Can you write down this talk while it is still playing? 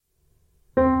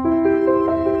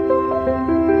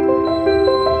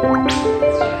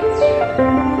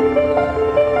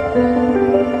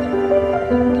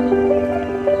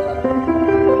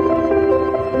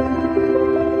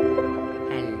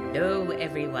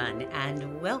everyone,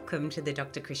 and welcome to the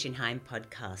Dr. Christian Heim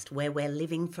podcast, where we're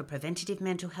living for preventative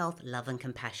mental health, love and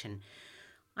compassion.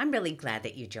 I'm really glad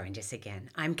that you joined us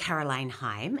again. I'm Caroline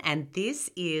Heim, and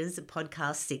this is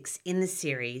podcast 6 in the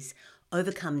series,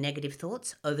 Overcome Negative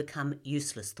Thoughts, Overcome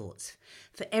Useless Thoughts,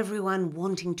 for everyone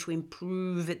wanting to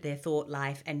improve their thought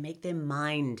life and make their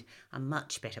mind a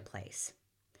much better place.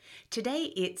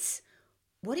 Today it's,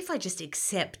 what if I just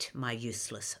accept my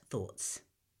useless thoughts?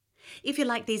 If you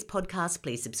like these podcasts,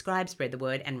 please subscribe, spread the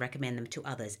word, and recommend them to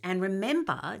others. And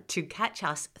remember to catch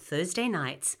us Thursday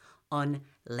nights on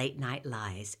Late Night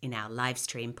Lies in our live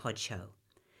stream pod show.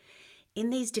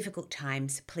 In these difficult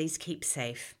times, please keep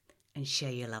safe and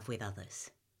share your love with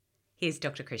others. Here's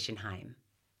Dr. Christian Heim.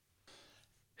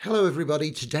 Hello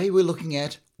everybody, today we're looking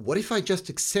at what if I just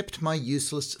accept my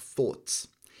useless thoughts?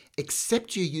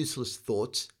 Accept your useless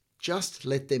thoughts, just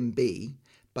let them be,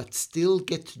 but still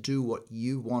get to do what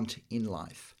you want in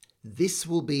life. This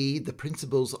will be the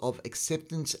principles of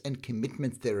acceptance and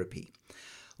commitment therapy.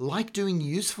 Like doing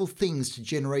useful things to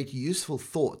generate useful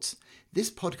thoughts, this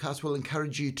podcast will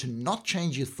encourage you to not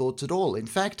change your thoughts at all. In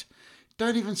fact,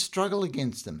 don't even struggle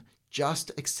against them. Just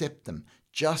accept them,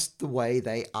 just the way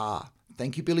they are.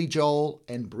 Thank you, Billy Joel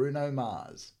and Bruno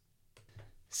Mars.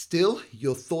 Still,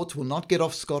 your thoughts will not get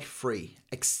off scot-free.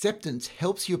 Acceptance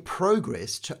helps you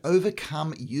progress to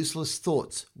overcome useless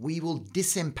thoughts. We will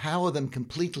disempower them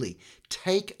completely,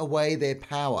 take away their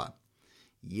power.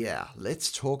 Yeah,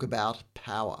 let's talk about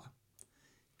power.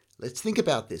 Let's think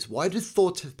about this. Why do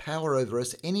thoughts have power over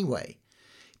us anyway?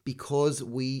 Because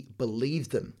we believe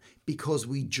them, because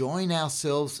we join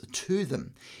ourselves to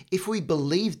them. If we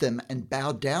believe them and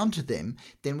bow down to them,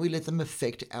 then we let them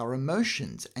affect our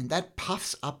emotions, and that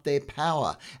puffs up their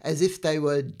power as if they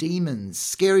were demons,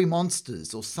 scary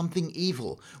monsters, or something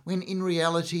evil, when in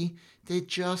reality, they're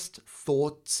just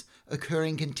thoughts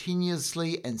occurring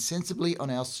continuously and sensibly on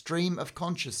our stream of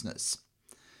consciousness.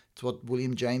 It's what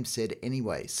William James said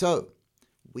anyway. So,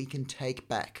 we can take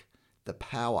back the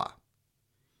power.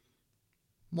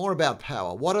 More about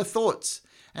power. What are thoughts?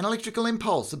 An electrical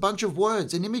impulse, a bunch of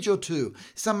words, an image or two,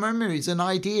 some memories, an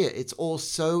idea. It's all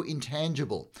so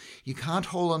intangible. You can't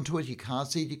hold on to it, you can't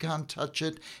see it, you can't touch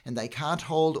it, and they can't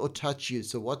hold or touch you.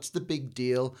 So what's the big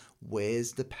deal?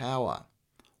 Where's the power?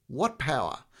 What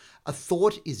power? A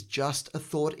thought is just a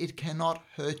thought. It cannot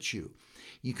hurt you.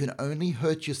 You can only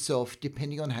hurt yourself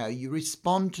depending on how you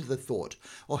respond to the thought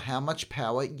or how much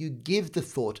power you give the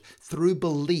thought through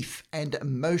belief and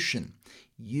emotion.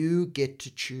 You get to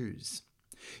choose.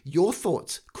 Your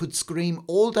thoughts could scream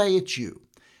all day at you,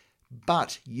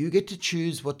 but you get to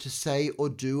choose what to say or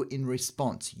do in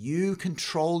response. You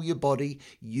control your body,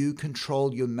 you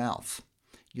control your mouth.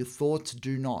 Your thoughts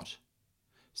do not.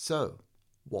 So,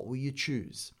 what will you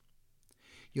choose?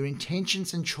 Your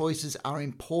intentions and choices are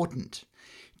important.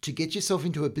 To get yourself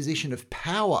into a position of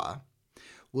power,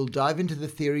 we'll dive into the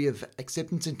theory of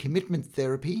acceptance and commitment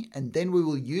therapy, and then we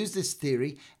will use this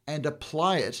theory and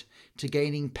apply it to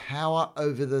gaining power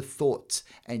over the thoughts,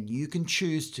 and you can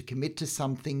choose to commit to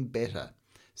something better.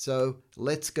 So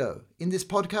let's go. In this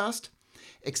podcast,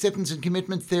 acceptance and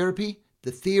commitment therapy,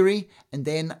 the theory, and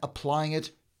then applying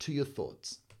it to your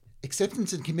thoughts.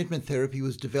 Acceptance and commitment therapy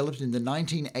was developed in the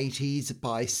 1980s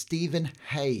by Stephen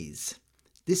Hayes.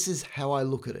 This is how I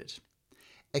look at it.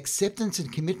 Acceptance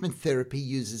and commitment therapy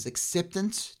uses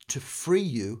acceptance to free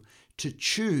you to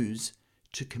choose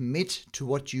to commit to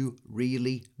what you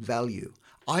really value.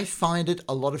 I find it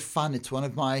a lot of fun. It's one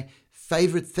of my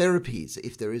favorite therapies,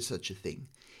 if there is such a thing.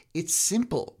 It's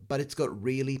simple, but it's got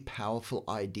really powerful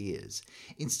ideas.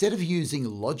 Instead of using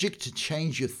logic to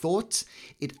change your thoughts,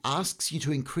 it asks you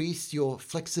to increase your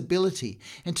flexibility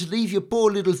and to leave your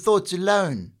poor little thoughts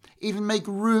alone. Even make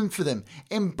room for them,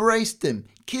 embrace them,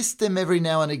 kiss them every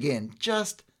now and again.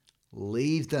 Just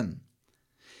leave them.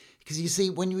 Because you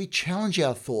see, when we challenge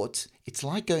our thoughts, it's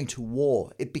like going to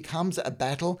war. It becomes a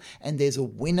battle and there's a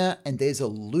winner and there's a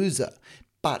loser.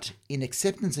 But in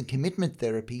acceptance and commitment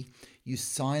therapy, you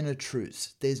sign a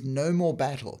truce. There's no more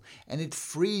battle, and it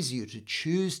frees you to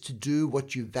choose to do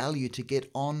what you value to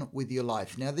get on with your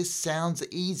life. Now, this sounds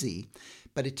easy,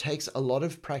 but it takes a lot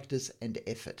of practice and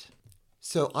effort.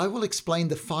 So I will explain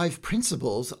the 5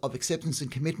 principles of acceptance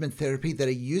and commitment therapy that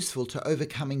are useful to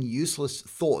overcoming useless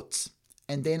thoughts,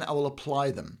 and then I will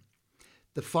apply them.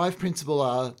 The 5 principles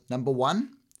are: number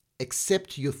 1,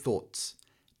 accept your thoughts.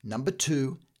 Number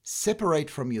 2, separate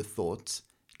from your thoughts.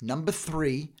 Number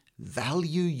 3,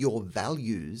 value your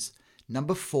values.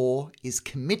 Number 4 is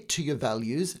commit to your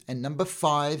values. And number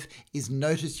 5 is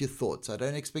notice your thoughts. I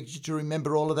don't expect you to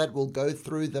remember all of that. We'll go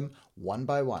through them one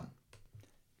by one.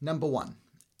 Number 1,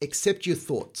 accept your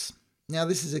thoughts. Now,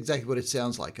 this is exactly what it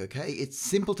sounds like, okay? It's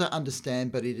simple to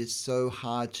understand, but it is so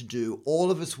hard to do.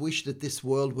 All of us wish that this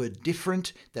world were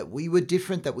different, that we were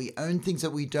different, that we own things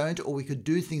that we don't, or we could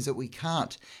do things that we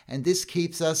can't. And this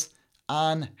keeps us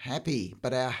unhappy.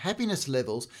 But our happiness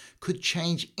levels could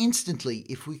change instantly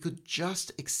if we could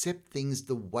just accept things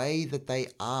the way that they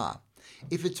are.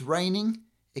 If it's raining,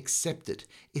 accept it.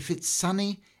 If it's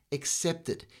sunny, accept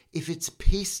it. If it's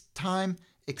peacetime,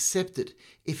 accept it.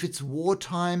 If it's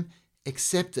wartime,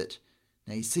 accept it.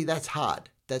 Now you see, that's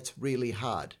hard. That's really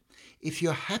hard. If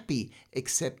you're happy,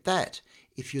 accept that.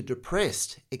 If you're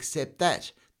depressed, accept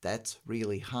that. That's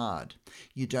really hard.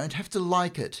 You don't have to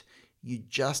like it. You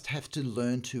just have to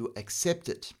learn to accept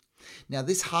it. Now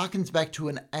this harkens back to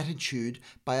an attitude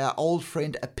by our old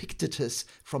friend Epictetus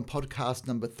from podcast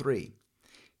number 3.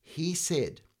 He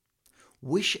said,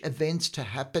 "Wish events to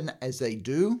happen as they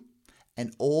do,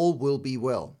 and all will be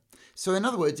well." So in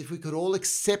other words, if we could all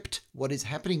accept what is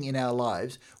happening in our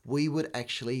lives, we would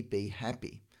actually be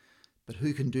happy. But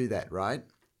who can do that, right?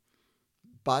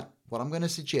 But what I'm going to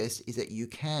suggest is that you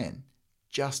can,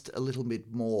 just a little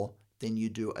bit more than you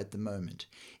do at the moment.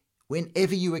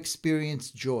 Whenever you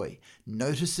experience joy,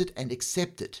 notice it and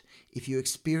accept it. If you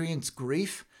experience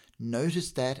grief,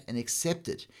 notice that and accept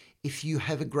it. If you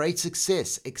have a great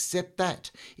success, accept that.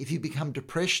 If you become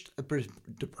depressed and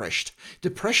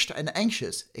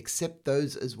anxious, accept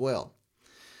those as well.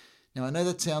 Now, I know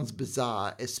that sounds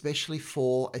bizarre, especially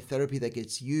for a therapy that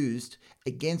gets used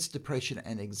against depression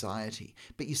and anxiety.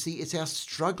 But you see, it's our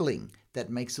struggling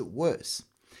that makes it worse.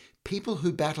 People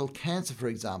who battle cancer, for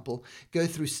example, go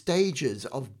through stages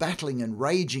of battling and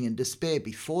raging and despair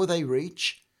before they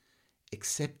reach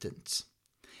acceptance.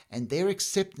 And their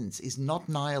acceptance is not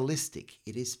nihilistic.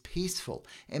 It is peaceful,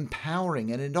 empowering,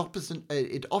 and it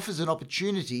offers an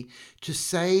opportunity to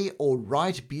say or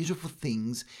write beautiful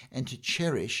things and to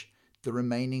cherish the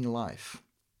remaining life.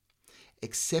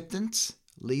 Acceptance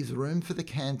leaves room for the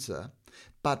cancer,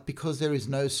 but because there is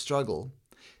no struggle,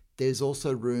 there's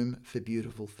also room for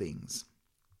beautiful things.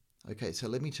 Okay, so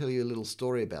let me tell you a little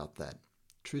story about that.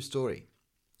 True story.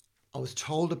 I was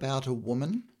told about a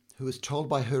woman who was told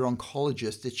by her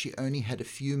oncologist that she only had a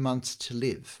few months to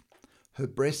live. Her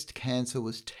breast cancer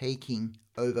was taking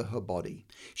over her body.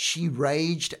 She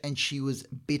raged and she was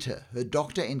bitter. Her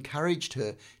doctor encouraged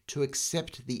her to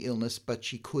accept the illness, but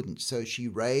she couldn't. So she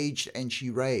raged and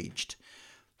she raged.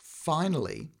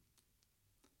 Finally,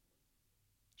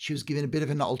 she was given a bit of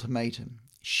an ultimatum.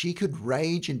 She could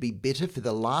rage and be bitter for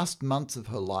the last months of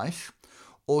her life,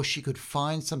 or she could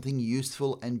find something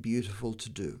useful and beautiful to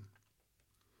do.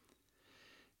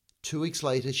 2 weeks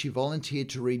later, she volunteered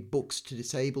to read books to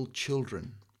disabled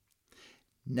children.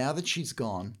 Now that she's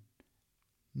gone,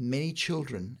 many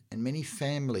children and many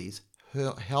families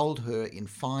held her in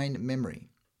fine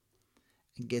memory.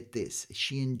 And get this,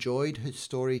 she enjoyed her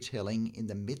storytelling in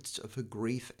the midst of her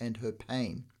grief and her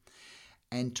pain,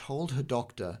 and told her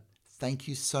doctor, "Thank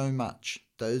you so much.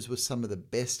 Those were some of the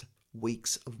best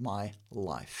weeks of my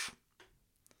life."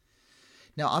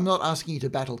 Now, I'm not asking you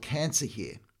to battle cancer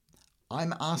here.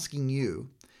 I'm asking you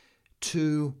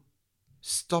to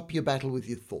stop your battle with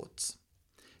your thoughts.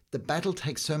 The battle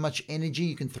takes so much energy.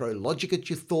 You can throw logic at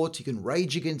your thoughts. You can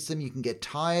rage against them. You can get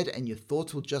tired and your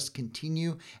thoughts will just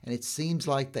continue. And it seems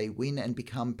like they win and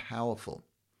become powerful.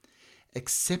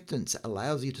 Acceptance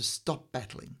allows you to stop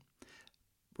battling.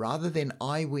 Rather than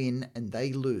I win and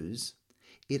they lose,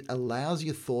 it allows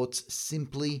your thoughts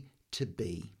simply to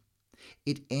be.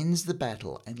 It ends the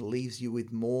battle and leaves you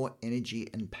with more energy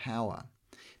and power.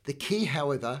 The key,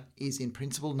 however, is in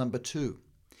principle number 2.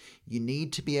 You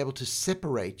need to be able to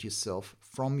separate yourself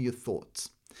from your thoughts.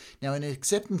 Now, in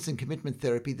acceptance and commitment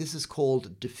therapy, this is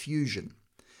called diffusion.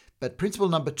 But principle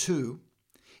number 2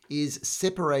 is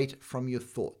separate from your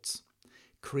thoughts.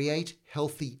 Create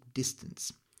healthy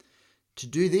distance. To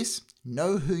do this,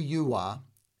 know who you are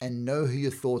and know who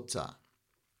your thoughts are.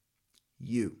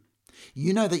 You.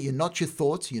 You know that you're not your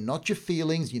thoughts, you're not your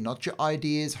feelings, you're not your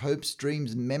ideas, hopes,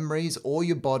 dreams, memories, or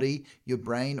your body, your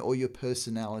brain, or your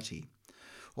personality.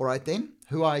 All right then,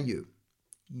 who are you?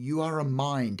 You are a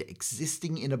mind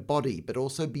existing in a body, but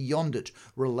also beyond it,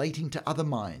 relating to other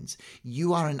minds.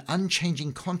 You are an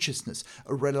unchanging consciousness,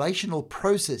 a relational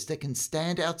process that can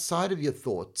stand outside of your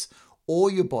thoughts,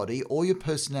 or your body, or your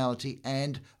personality,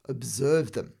 and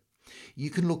observe them. You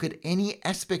can look at any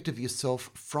aspect of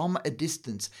yourself from a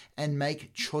distance and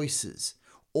make choices.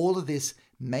 All of this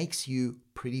makes you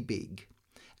pretty big.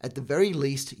 At the very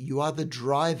least, you are the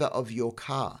driver of your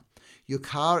car. Your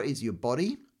car is your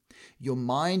body. Your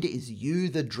mind is you,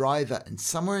 the driver. And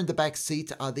somewhere in the back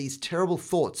seat are these terrible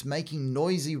thoughts making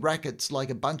noisy rackets like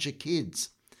a bunch of kids.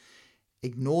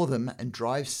 Ignore them and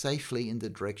drive safely in the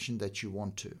direction that you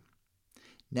want to.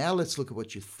 Now let's look at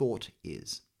what your thought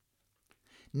is.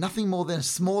 Nothing more than a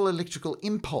small electrical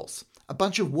impulse, a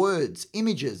bunch of words,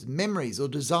 images, memories, or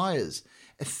desires.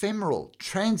 Ephemeral,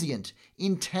 transient,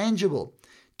 intangible.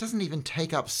 Doesn't even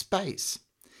take up space.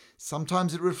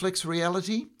 Sometimes it reflects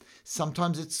reality.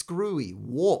 Sometimes it's screwy,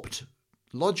 warped,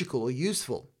 logical, or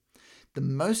useful. The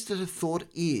most that a thought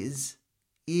is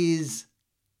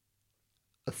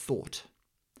a thought.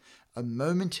 A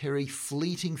momentary,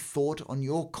 fleeting thought on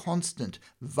your constant,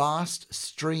 vast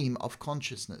stream of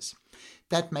consciousness.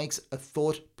 That makes a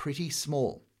thought pretty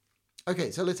small.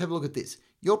 Okay, so let's have a look at this.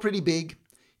 You're pretty big.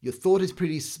 Your thought is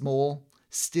pretty small.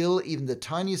 Still, even the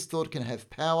tiniest thought can have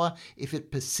power if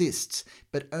it persists,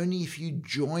 but only if you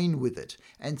join with it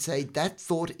and say, that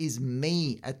thought is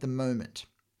me at the moment.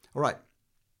 All right.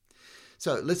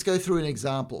 So let's go through an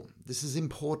example. This is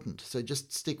important, so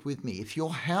just stick with me. If you're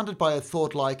hounded by a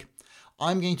thought like,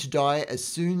 I'm going to die as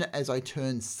soon as I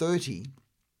turn 30,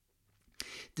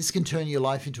 this can turn your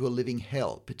life into a living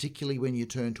hell, particularly when you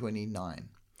turn 29.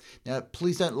 Now,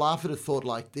 please don't laugh at a thought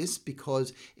like this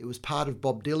because it was part of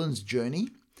Bob Dylan's journey.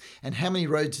 And how many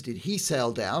roads did he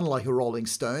sail down like a rolling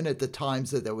stone at the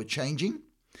times that they were changing?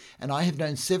 And I have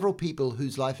known several people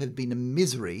whose life have been a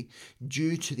misery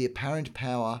due to the apparent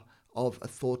power of a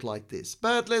thought like this.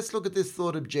 But let's look at this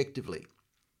thought objectively.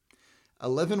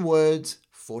 11 words,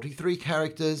 43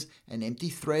 characters, an empty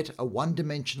threat, a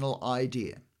one-dimensional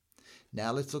idea.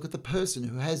 Now let's look at the person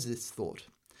who has this thought.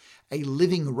 A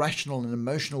living, rational and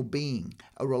emotional being,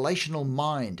 a relational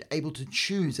mind, able to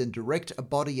choose and direct a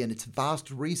body and its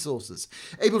vast resources,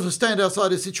 able to stand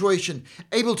outside a situation,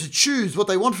 able to choose what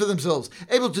they want for themselves,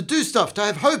 able to do stuff, to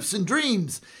have hopes and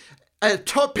dreams. A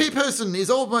top person is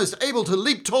almost able to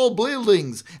leap tall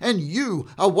buildings, and you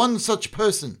are one such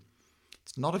person.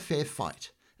 It's not a fair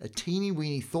fight. A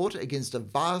teeny-weeny thought against a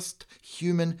vast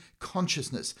human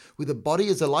consciousness with a body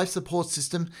as a life support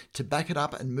system to back it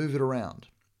up and move it around.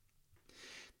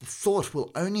 The thought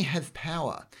will only have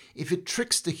power if it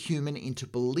tricks the human into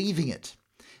believing it.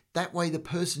 That way the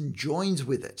person joins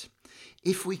with it.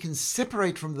 If we can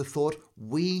separate from the thought,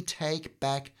 we take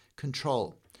back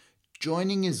control.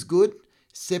 Joining is good,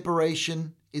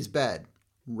 separation is bad.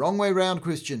 Wrong way round,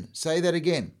 Christian. Say that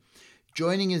again.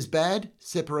 Joining is bad,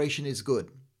 separation is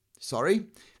good. Sorry.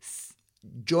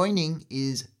 Joining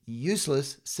is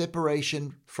useless,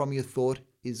 separation from your thought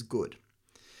is good.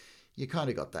 You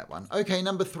kind of got that one. Okay,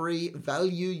 number 3,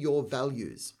 value your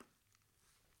values.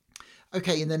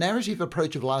 Okay, in the narrative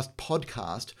approach of last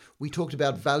podcast, we talked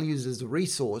about values as a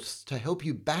resource to help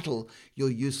you battle your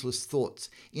useless thoughts.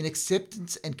 In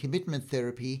acceptance and commitment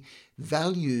therapy,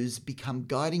 values become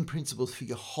guiding principles for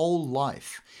your whole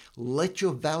life. Let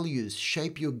your values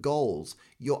shape your goals,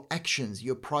 your actions,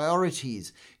 your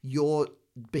priorities, your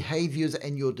behaviors,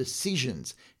 and your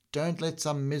decisions. Don't let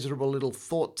some miserable little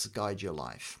thoughts guide your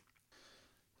life.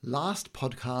 Last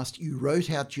podcast, you wrote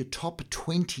out your top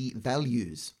 20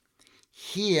 values.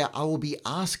 Here, I will be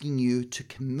asking you to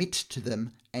commit to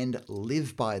them and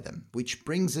live by them, which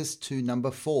brings us to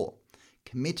number 4.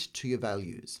 Commit to your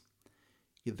values.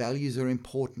 Your values are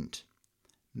important.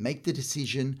 Make the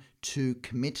decision to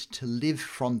commit to live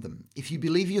from them. If you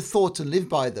believe your thoughts and live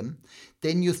by them,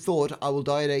 then your thought, I will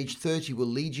die at age 30, will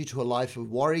lead you to a life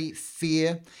of worry,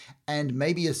 fear, and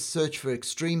maybe a search for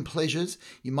extreme pleasures.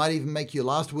 You might even make your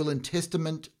last will and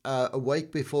testament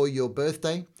awake before your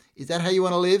birthday. Is that how you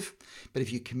want to live? But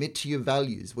if you commit to your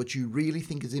values, what you really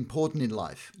think is important in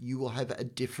life, you will have a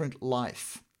different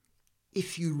life.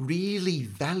 If you really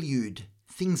valued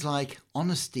things like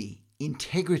honesty,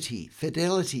 integrity,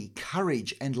 fidelity,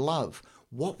 courage, and love,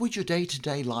 what would your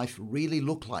day-to-day life really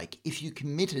look like if you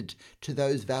committed to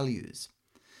those values?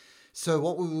 So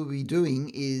what we will be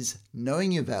doing is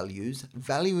knowing your values,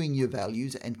 valuing your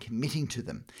values, and committing to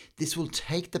them. This will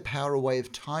take the power away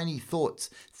of tiny thoughts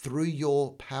through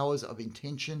your powers of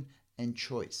intention and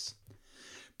choice.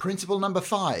 Principle number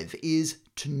 5 is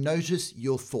to notice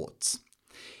your thoughts.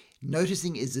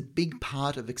 Noticing is a big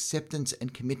part of acceptance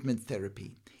and commitment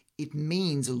therapy. It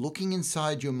means looking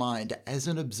inside your mind as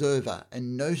an observer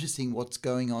and noticing what's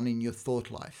going on in your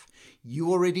thought life. You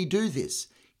already do this.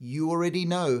 You already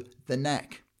know the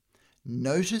knack.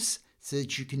 Notice so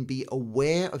that you can be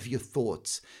aware of your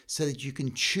thoughts, so that you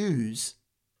can choose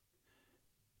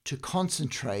to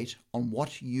concentrate on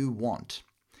what you want.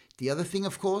 The other thing,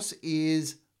 of course,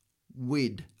 is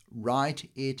WID. Write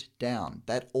it down.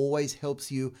 That always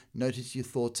helps you notice your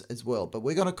thoughts as well. But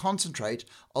we're going to concentrate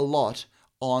a lot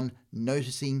on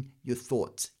noticing your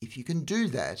thoughts. If you can do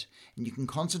that and you can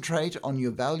concentrate on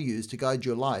your values to guide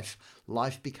your life,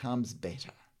 life becomes better.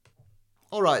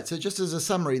 All right, so just as a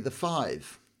summary, the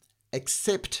 5.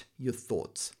 Accept your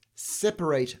thoughts.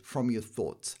 Separate from your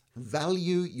thoughts.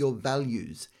 Value your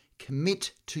values.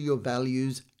 Commit to your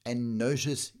values and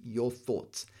notice your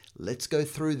thoughts. Let's go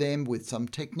through them with some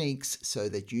techniques so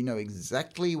that you know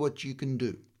exactly what you can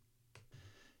do.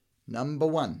 Number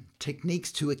 1,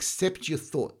 techniques to accept your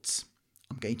thoughts.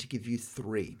 I'm going to give you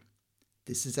 3.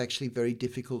 This is actually very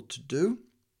difficult to do,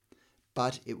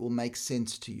 but it will make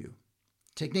sense to you.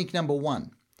 Technique number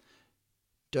 1,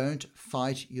 don't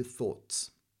fight your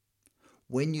thoughts.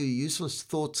 When your useless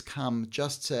thoughts come,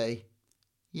 just say,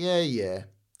 yeah,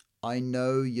 I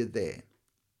know you're there.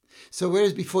 So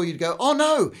whereas before you'd go, oh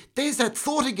no, there's that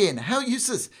thought again. How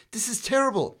useless. This is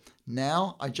terrible.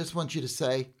 Now I just want you to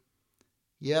say,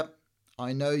 yep,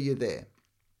 I know you're there.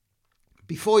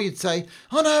 Before you'd say,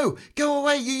 oh no, go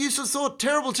away, you useless thought.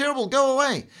 Terrible, go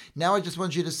away. Now I just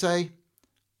want you to say,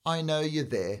 I know you're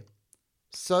there.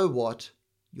 So what?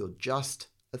 You're just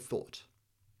a thought.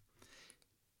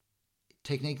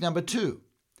 Technique number 2,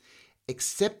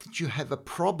 accept that you have a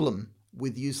problem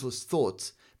with useless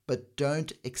thoughts, but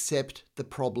don't accept the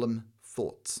problem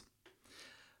thoughts.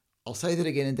 I'll say that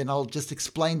again and then I'll just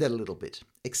explain that a little bit.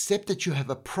 Accept that you have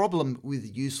a problem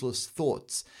with useless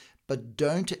thoughts, but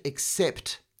don't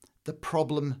accept the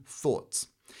problem thoughts.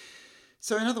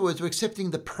 So in other words, we're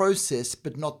accepting the process,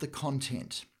 but not the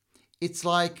content. It's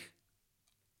like,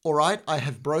 all right, I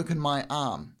have broken my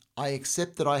arm. I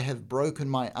accept that I have broken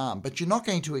my arm, but you're not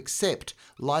going to accept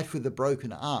life with a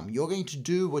broken arm. You're going to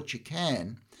do what you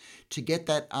can to get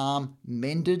that arm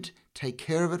mended, take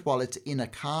care of it while it's in a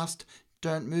cast,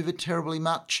 don't move it terribly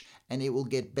much, and it will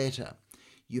get better.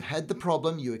 You had the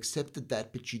problem, you accepted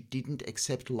that, but you didn't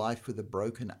accept life with a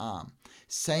broken arm.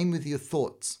 Same with your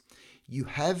thoughts. You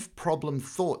have problem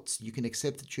thoughts. You can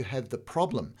accept that you have the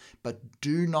problem, but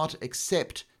do not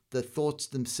accept the thoughts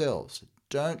themselves.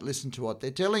 Don't listen to what they're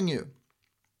telling you.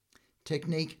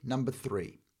 Technique number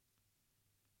 3.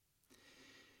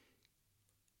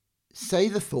 Say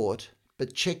the thought,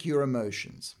 but check your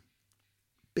emotions.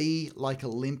 Be like a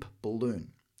limp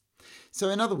balloon. So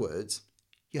in other words,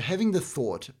 you're having the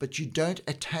thought, but you don't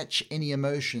attach any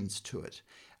emotions to it.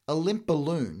 A limp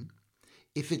balloon,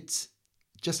 if it's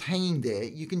just hanging there,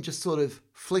 you can just sort of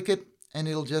flick it and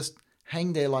it'll just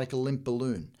hang there like a limp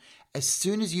balloon. As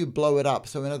soon as you blow it up,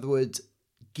 so in other words,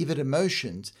 give it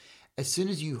emotions, as soon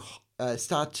as you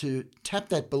start to tap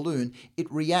that balloon, it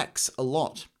reacts a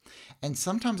lot. And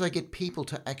sometimes I get people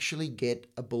to actually get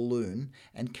a balloon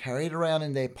and carry it around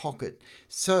in their pocket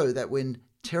so that when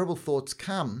terrible thoughts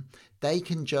come, they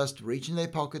can just reach in their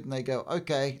pocket and they go,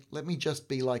 okay, let me just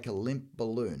be like a limp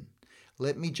balloon.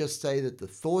 Let me just say that the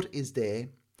thought is there,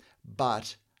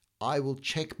 but I will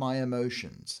check my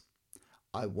emotions.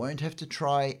 I won't have to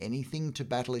try anything to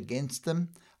battle against them.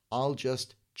 I'll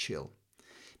just chill.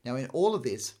 Now, in all of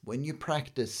this, when you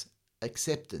practice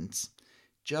acceptance,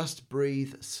 just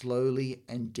breathe slowly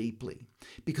and deeply,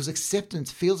 because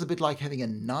acceptance feels a bit like having a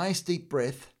nice deep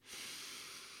breath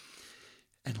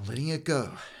and letting it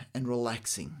go and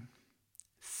relaxing.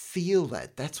 Feel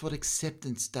that. That's what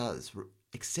acceptance does.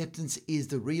 Acceptance is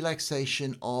the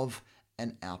relaxation of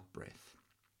an out-breath.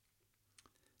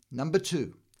 Number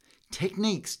 2,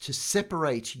 techniques to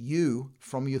separate you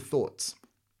from your thoughts.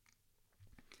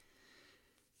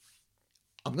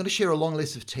 I'm going to share a long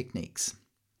list of techniques,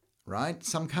 right?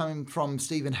 Some coming from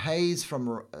Stephen Hayes,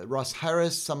 from Ross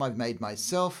Harris, some I've made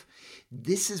myself.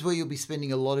 This is where you'll be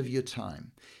spending a lot of your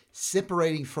time,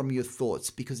 separating from your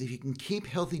thoughts, because if you can keep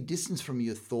healthy distance from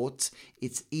your thoughts,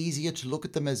 it's easier to look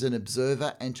at them as an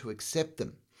observer and to accept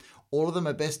them. All of them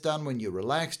are best done when you're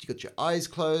relaxed, you've got your eyes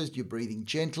closed, you're breathing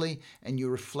gently, and you're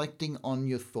reflecting on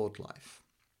your thought life.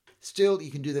 Still,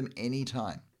 you can do them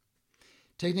anytime.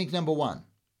 Technique number 1.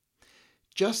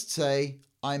 Just say,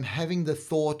 I'm having the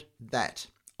thought that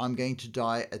I'm going to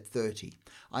die at 30.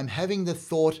 I'm having the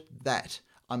thought that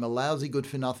I'm a lousy,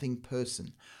 good-for-nothing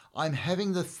person. I'm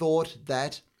having the thought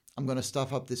that I'm going to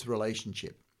stuff up this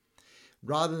relationship.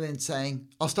 Rather than saying,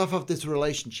 I'll stuff up this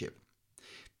relationship.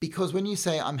 Because when you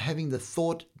say, I'm having the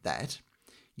thought that,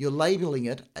 you're labeling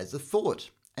it as a thought.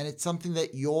 And it's something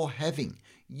that you're having.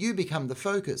 You become the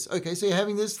focus. Okay, so you're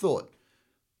having this thought.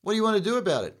 What do you want to do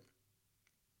about it?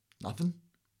 Nothing.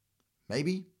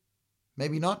 Maybe.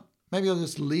 Maybe not. Maybe I'll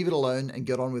just leave it alone and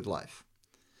get on with life.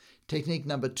 Technique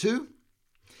number 2.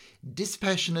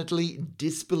 Dispassionately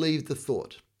disbelieve the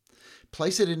thought.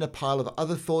 Place it in a pile of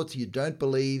other thoughts you don't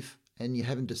believe and you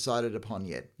haven't decided upon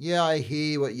yet. Yeah, I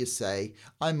hear what you say.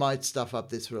 I might stuff up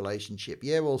this relationship.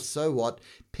 Yeah, well, so what?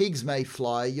 Pigs may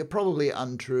fly. You're probably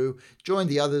untrue. Join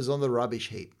the others on the rubbish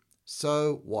heap.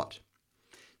 So what?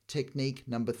 Technique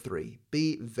number 3,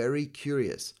 be very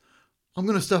curious. I'm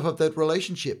going to stuff up that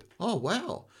relationship. Oh,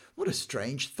 wow. What a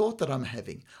strange thought that I'm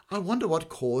having. I wonder what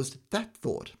caused that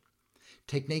thought.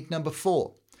 Technique number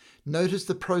 4, notice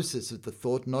the process of the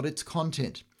thought, not its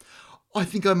content. I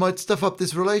think I might stuff up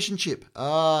this relationship.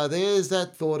 There's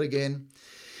that thought again.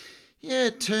 Yeah,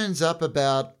 it turns up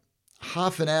about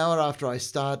half an hour after I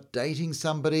start dating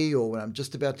somebody or when I'm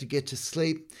just about to get to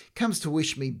sleep. Comes to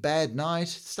wish me bad night.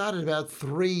 Started about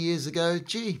 3 years ago.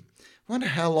 Gee, wonder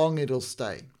how long it'll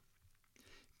stay.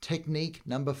 Technique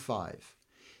number 5.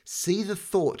 See the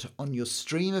thought on your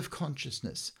stream of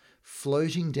consciousness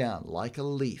floating down like a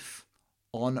leaf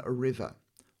on a river.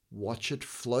 Watch it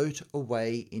float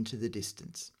away into the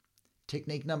distance.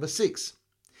 Technique number 6.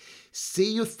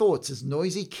 See your thoughts as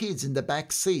noisy kids in the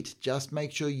back seat. Just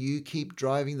make sure you keep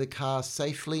driving the car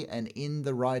safely and in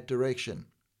the right direction.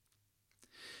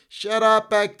 Shut up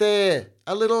back there.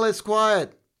 A little less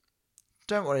quiet.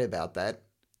 Don't worry about that.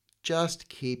 Just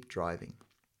keep driving.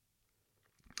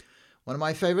 One of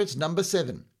my favorites, number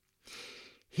 7.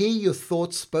 Hear your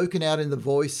thoughts spoken out in the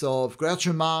voice of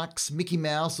Groucho Marx, Mickey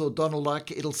Mouse, or Donald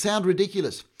Duck. It'll sound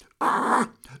ridiculous. I'm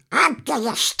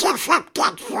gonna stuff up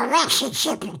that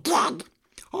relationship again.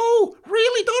 Oh,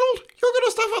 really, Donald? You're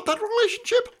gonna stuff up that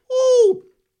relationship? Oh!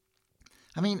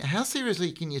 I mean, how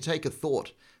seriously can you take a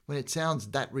thought when it sounds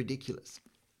that ridiculous?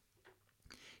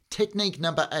 Technique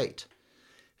number 8.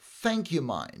 Thank your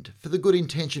mind for the good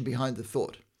intention behind the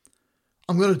thought.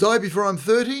 I'm going to die before I'm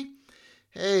 30?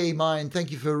 Hey, mind,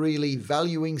 thank you for really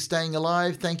valuing staying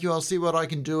alive. Thank you. I'll see what I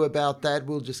can do about that.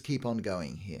 We'll just keep on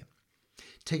going here.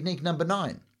 Technique number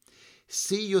 9.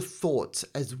 See your thoughts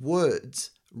as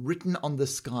words written on the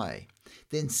sky.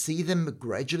 Then see them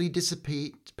gradually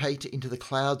dissipate into the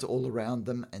clouds all around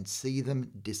them and see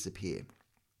them disappear.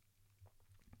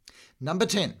 Number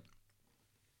 10.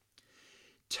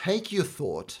 Take your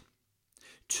thought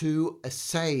to a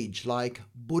sage like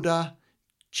Buddha,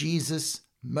 Jesus,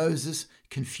 Moses,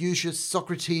 Confucius,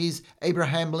 Socrates,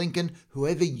 Abraham Lincoln,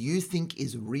 whoever you think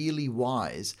is really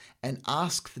wise, and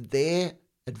ask for their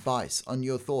advice on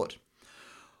your thought.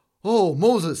 Oh,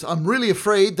 Moses, I'm really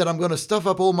afraid that I'm going to stuff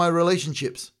up all my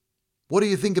relationships. What do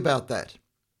you think about that?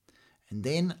 And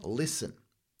then listen.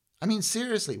 I mean,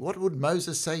 seriously, what would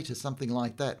Moses say to something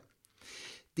like that?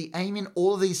 The aim in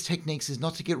all of these techniques is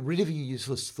not to get rid of your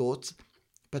useless thoughts,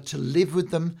 but to live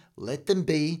with them, let them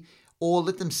be, or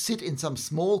let them sit in some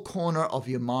small corner of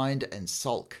your mind and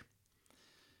sulk.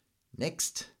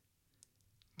 Next,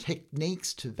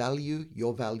 techniques to value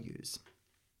your values.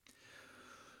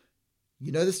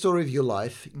 You know the story of your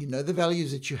life. You know the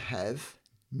values that you have.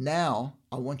 Now,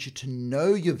 I want you to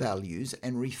know your values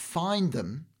and refine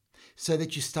them so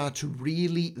that you start to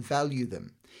really value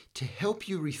them. To help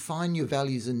you refine your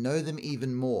values and know them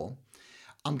even more,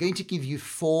 I'm going to give you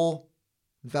 4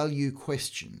 value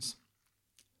questions.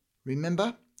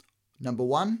 Remember, number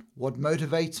 1, what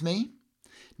motivates me?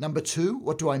 Number 2,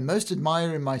 what do I most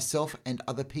admire in myself and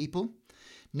other people?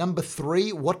 Number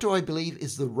 3, what do I believe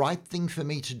is the right thing for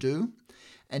me to do?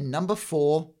 And number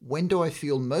 4, when do I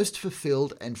feel most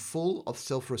fulfilled and full of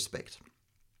self-respect?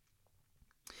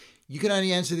 You can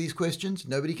only answer these questions.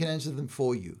 Nobody can answer them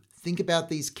for you. Think about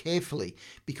these carefully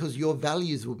because your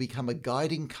values will become a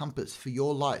guiding compass for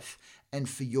your life and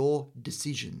for your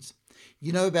decisions.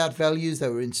 You know about values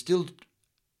that were instilled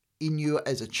in you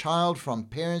as a child from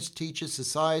parents, teachers,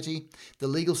 society, the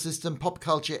legal system, pop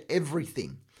culture,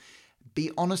 everything. Be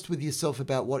honest with yourself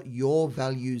about what your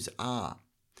values are.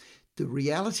 The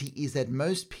reality is that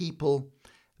most people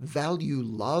value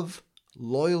love,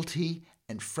 loyalty,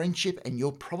 and friendship, and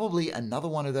you're probably another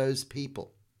one of those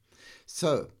people.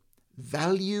 So,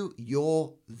 value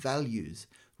your values.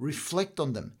 Reflect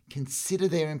on them. Consider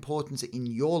their importance in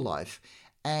your life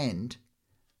and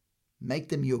make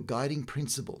them your guiding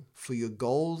principle for your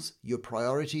goals, your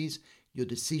priorities, your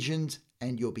decisions,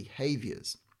 and your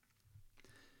behaviors.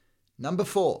 Number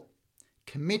 4,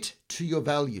 commit to your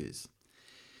values.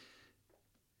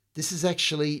 This is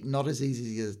actually not as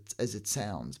easy as it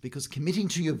sounds because committing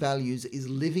to your values is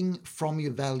living from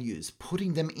your values,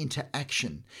 putting them into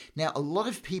action. Now, a lot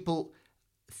of people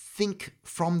think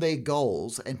from their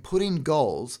goals and put in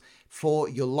goals for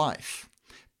your life.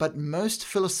 But most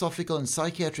philosophical and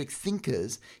psychiatric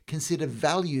thinkers consider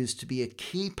values to be a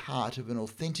key part of an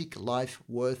authentic life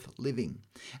worth living.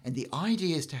 And the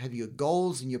idea is to have your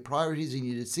goals and your priorities and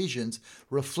your decisions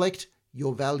reflect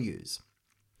your values.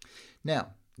 Now,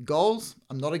 goals,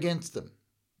 I'm not against them.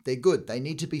 They're good. They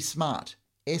need to be SMART.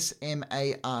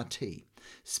 S-M-A-R-T.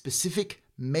 Specific,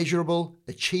 measurable,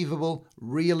 achievable,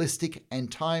 realistic,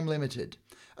 and time limited.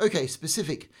 Okay,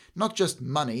 specific. Not just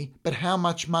money, but how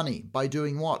much money? By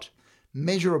doing what?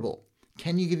 Measurable.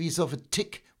 Can you give yourself a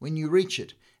tick when you reach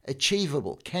it?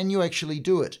 Achievable. Can you actually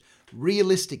do it?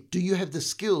 Realistic. Do you have the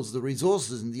skills, the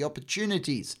resources, and the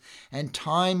opportunities? And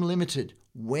time limited.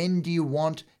 When do you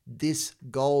want this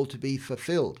goal to be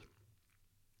fulfilled?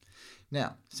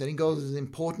 Now, setting goals is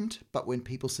important, but when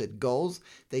people set goals,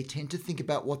 they tend to think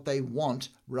about what they want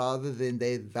rather than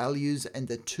their values, and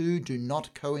the two do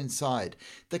not coincide.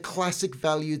 The classic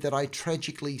value that I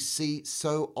tragically see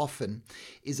so often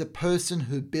is a person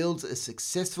who builds a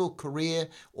successful career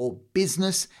or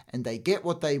business and they get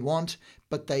what they want,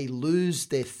 but they lose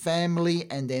their family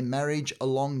and their marriage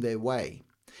along their way.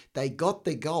 They got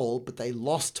their goal, but they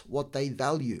lost what they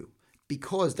value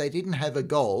because they didn't have a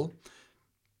goal.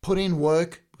 Put in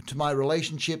work to my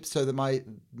relationship so that my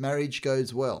marriage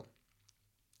goes well.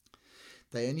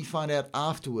 They only find out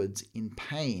afterwards in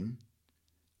pain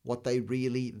what they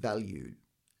really value,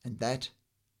 and that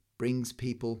brings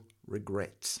people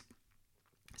regrets.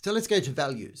 So let's go to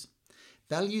values.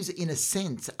 Values, in a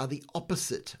sense, are the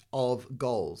opposite of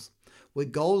goals. Where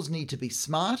goals need to be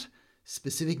smart,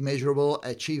 specific, measurable,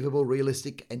 achievable,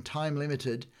 realistic, and time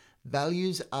limited,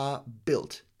 values are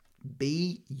built.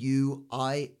 B-U-I-L-T.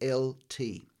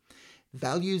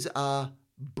 Values are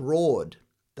broad.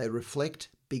 They reflect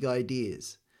big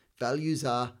ideas. Values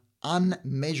are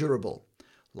unmeasurable,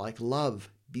 like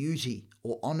love, beauty,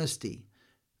 or honesty.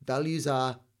 Values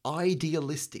are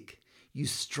idealistic. You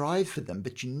strive for them,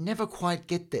 but you never quite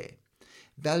get there.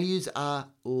 Values are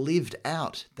lived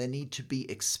out. They need to be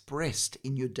expressed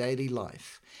in your daily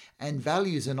life. And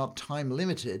values are not time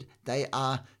limited. They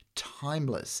are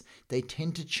timeless. They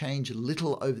tend to change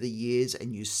little over the years,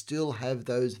 and you still have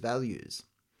those values.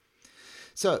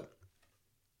 So,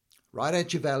 write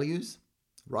out your values,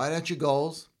 write out your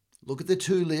goals, look at the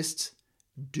two lists.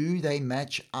 Do they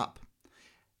match up?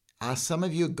 Are some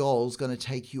of your goals going to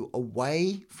take you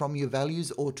away from your values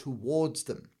or towards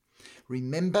them?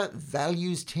 Remember,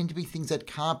 values tend to be things that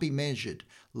can't be measured.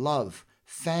 Love,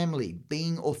 family,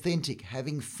 being authentic,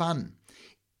 having fun.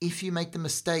 If you make the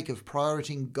mistake of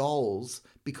prioritizing goals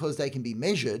because they can be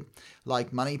measured,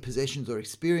 like money, possessions, or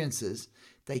experiences,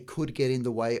 they could get in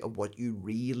the way of what you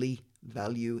really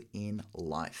value in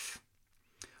life.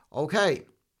 Okay,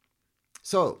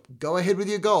 so go ahead with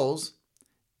your goals.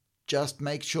 Just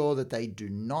make sure that they do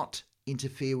not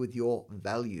interfere with your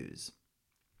values.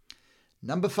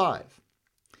 Number 5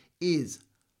 is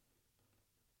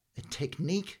a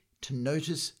technique to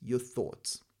notice your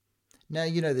thoughts. Now,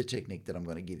 you know the technique that I'm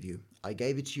going to give you. I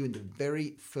gave it to you in the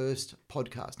very first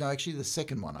podcast. No, actually the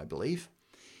second one, I believe.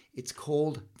 It's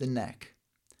called the knack.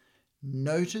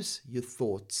 Notice your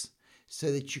thoughts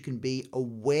so that you can be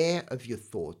aware of your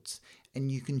thoughts and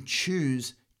you can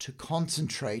choose to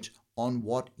concentrate on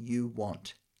what you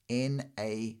want.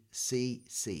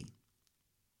 N-A-C-C.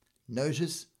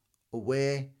 Notice,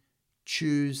 aware,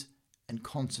 choose, and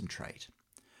concentrate.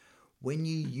 When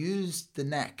you use the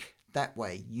knack that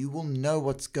way, you will know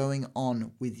what's going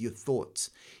on with your thoughts.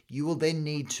 You will then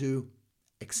need to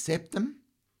accept them,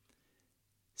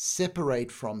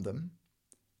 separate from them,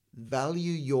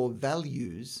 value your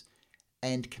values,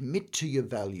 and commit to your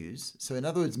values. So in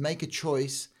other words, make a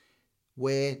choice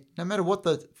where no matter what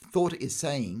the thought is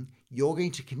saying, you're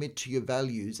going to commit to your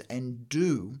values and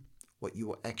do what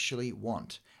you actually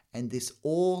want. And this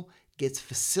all gets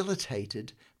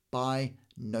facilitated by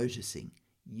noticing,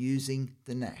 using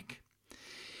the knack.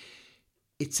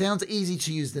 It sounds easy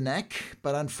to use the knack,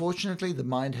 but unfortunately the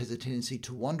mind has a tendency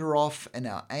to wander off, and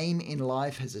our aim in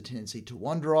life has a tendency to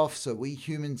wander off, so we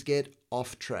humans get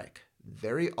off track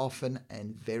very often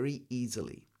and very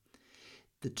easily.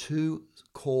 The two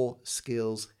core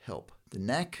skills help. The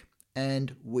knack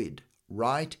and WID.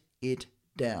 Write it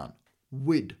down.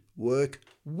 WID. Work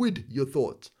with your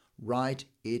thoughts. Write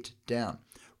it down.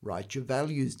 Write your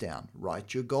values down.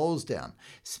 Write your goals down.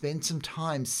 Spend some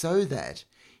time so that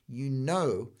you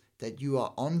know that you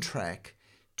are on track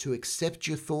to accept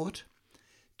your thought,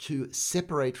 to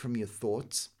separate from your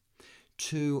thoughts,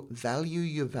 to value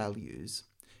your values,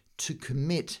 to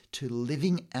commit to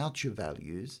living out your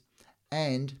values,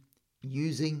 and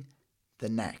using the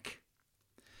knack.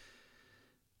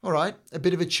 All right, a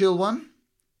bit of a chill one.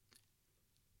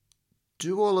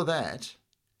 Do all of that,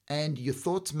 and your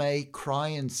thoughts may cry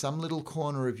in some little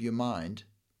corner of your mind,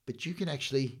 but you can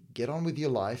actually get on with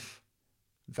your life,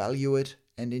 value it,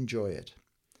 and enjoy it.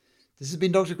 This has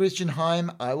been Dr. Christian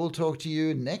Heim. I will talk to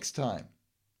you next time.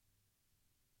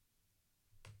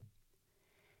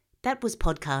 That was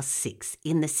podcast 6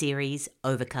 in the series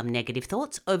Overcome Negative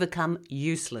Thoughts, Overcome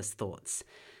Useless Thoughts.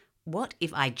 What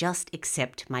if I just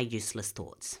accept my useless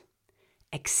thoughts?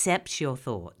 Accept your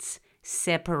thoughts.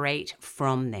 Separate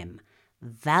from them.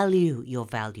 Value your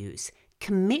values.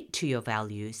 Commit to your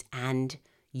values and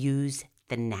use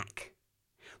the knack.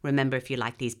 Remember, if you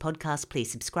like these podcasts,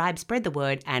 please subscribe, spread the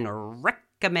word, and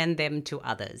recommend them to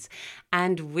others.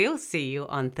 And we'll see you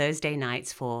on Thursday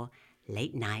nights for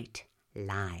Late Night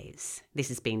Lives. This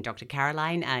has been Dr.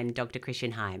 Caroline and Dr.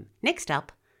 Christian Heim. Next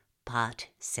up, Part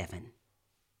 7.